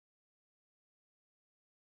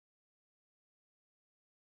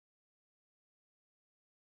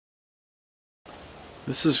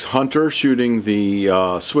This is Hunter shooting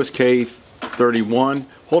the Swiss K31.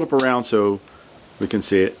 Hold up around so we can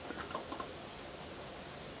see it.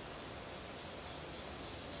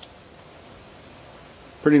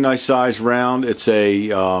 Pretty nice size round. It's a,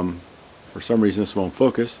 for some reason this won't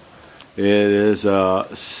focus. It is a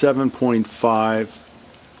 7.5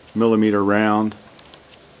 millimeter round,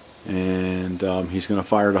 and he's going to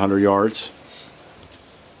fire at 100 yards.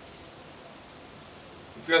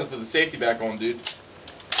 You forgot to put the safety back on, dude.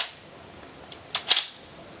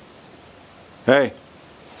 Hey,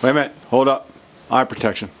 wait a minute, hold up. Eye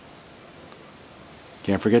protection.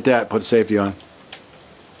 Can't forget that, put the safety on.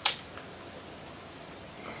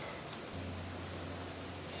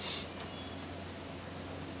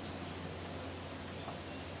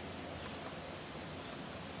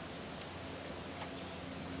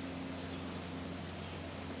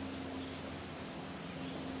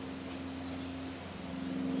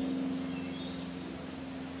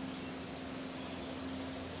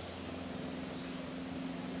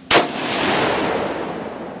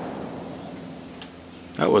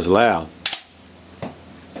 That was loud.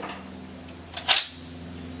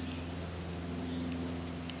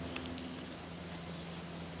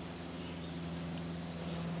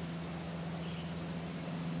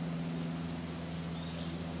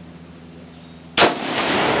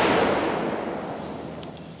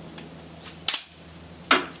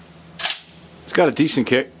 It's got a decent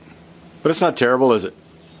kick, but it's not terrible, is it?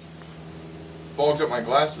 Fogged up my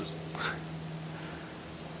glasses.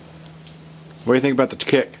 What do you think about the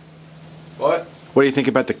kick? What? What do you think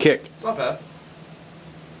about the kick? It's not bad.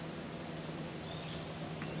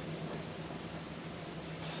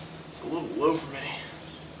 It's a little low for me.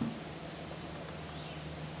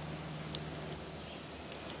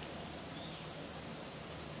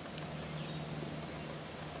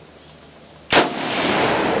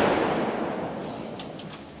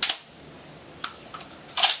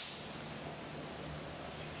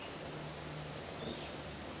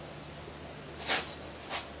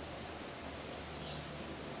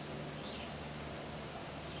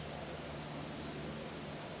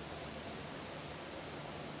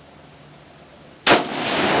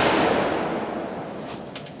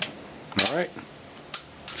 Alright,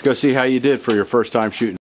 let's go see how you did for your first time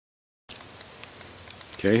shooting.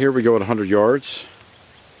 Okay, here we go at 100 yards.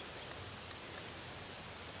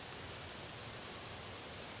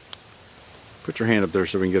 Put your hand up there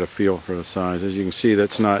so we can get a feel for the size. As you can see,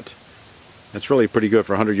 that's really pretty good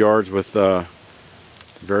for 100 yards with a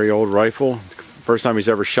very old rifle. First time he's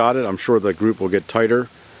ever shot it. I'm sure the group will get tighter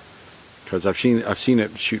because I've seen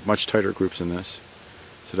it shoot much tighter groups than this.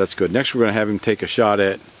 So that's good. Next we're going to have him take a shot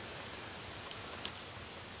at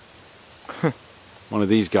one of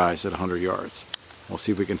these guys at 100 yards. We'll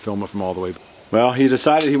see if we can film it from all the way. Well, he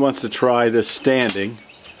decided he wants to try this standing,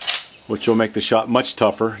 which will make the shot much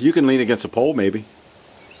tougher. You can lean against a pole maybe.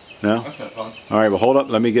 No? That's not fun. Alright, well hold up,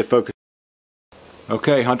 let me get focused.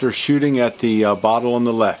 Okay, Hunter's shooting at the bottle on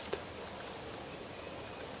the left.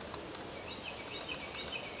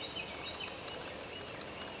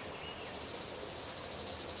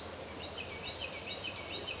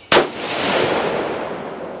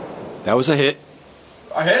 That was a hit.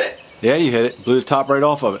 I hit it? Yeah, you hit it. Blew the top right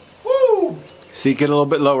off of it. Woo! See, get a little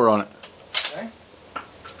bit lower on it. Okay.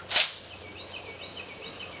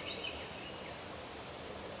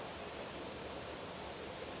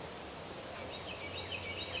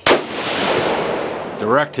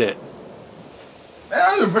 Direct hit. Man,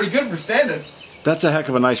 I'm doing pretty good for standing. That's a heck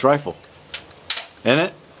of a nice rifle. Isn't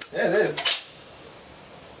it? Yeah, it is.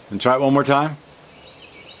 And try it one more time.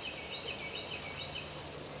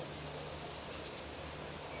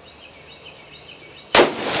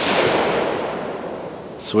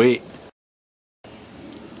 Sweet.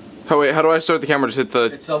 Oh wait, how do I start the camera? Just hit the...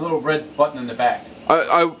 It's a little red button in the back.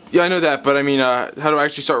 Yeah, I know that, but I mean, how do I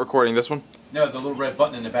actually start recording? This one? No, the little red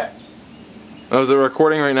button in the back. Oh, is it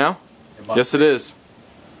recording right now? Yes, it is.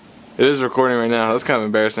 It is recording right now. That's kind of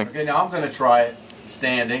embarrassing. Okay, now I'm going to try it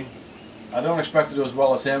standing. I don't expect to do as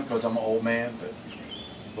well as him because I'm an old man, but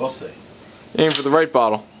we'll see. Aim for the right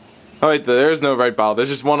bottle. Oh wait, there is no right bottle. There's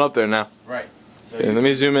just one up there now. Right. So Okay, let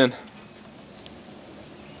me zoom in.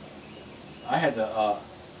 I had to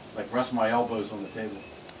like rest my elbows on the table.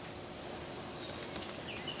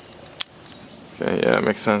 Okay, yeah, it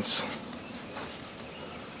makes sense.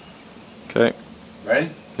 Okay. Ready?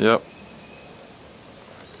 Yep.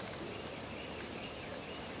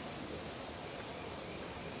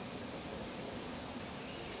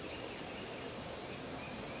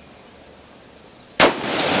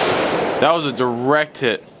 That was a direct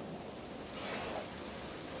hit.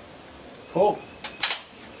 Cool.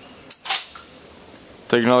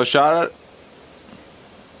 Take another shot at it.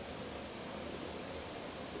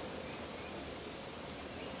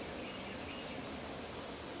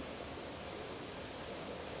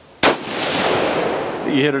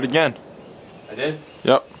 You hit it again. I did?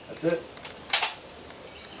 Yep. That's it.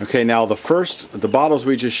 Okay, now the bottles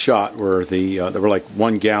we just shot were they were like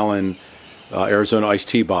 1 gallon Arizona iced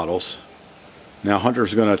tea bottles. Now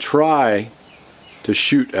Hunter's going to try to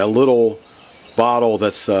shoot a little bottle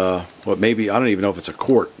that's what maybe, I don't even know if it's a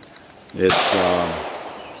quart. It's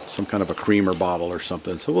some kind of a creamer bottle or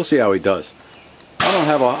something. So we'll see how he does.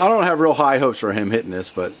 I don't have real high hopes for him hitting this,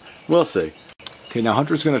 but we'll see. Okay, now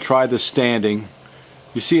Hunter's going to try this standing.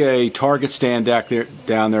 You see a target stand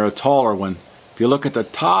down there, a taller one. If you look at the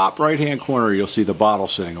top right-hand corner, you'll see the bottle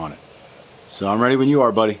sitting on it. So I'm ready when you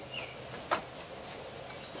are, buddy.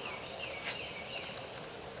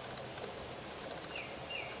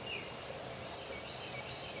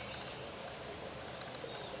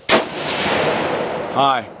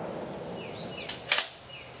 Hi.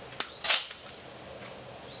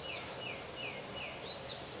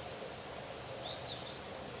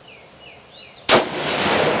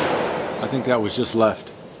 I think that was just left.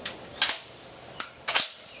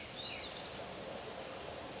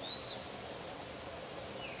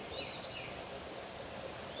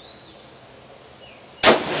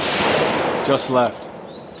 Just left.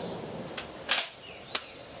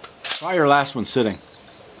 Try your last one sitting.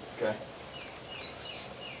 Okay.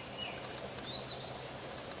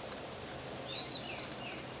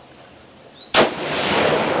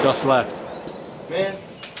 Just left. Man.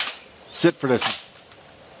 Sit for this one.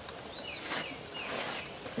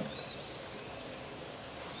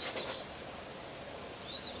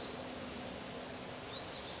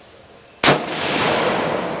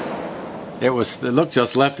 It looked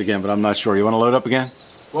just left again, but I'm not sure. You want to load up again?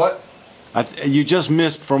 What? You just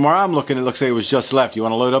missed. From where I'm looking, it looks like it was just left. You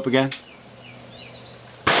want to load up again?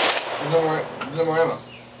 There's no more ammo.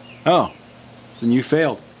 Oh, then you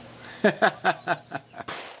failed.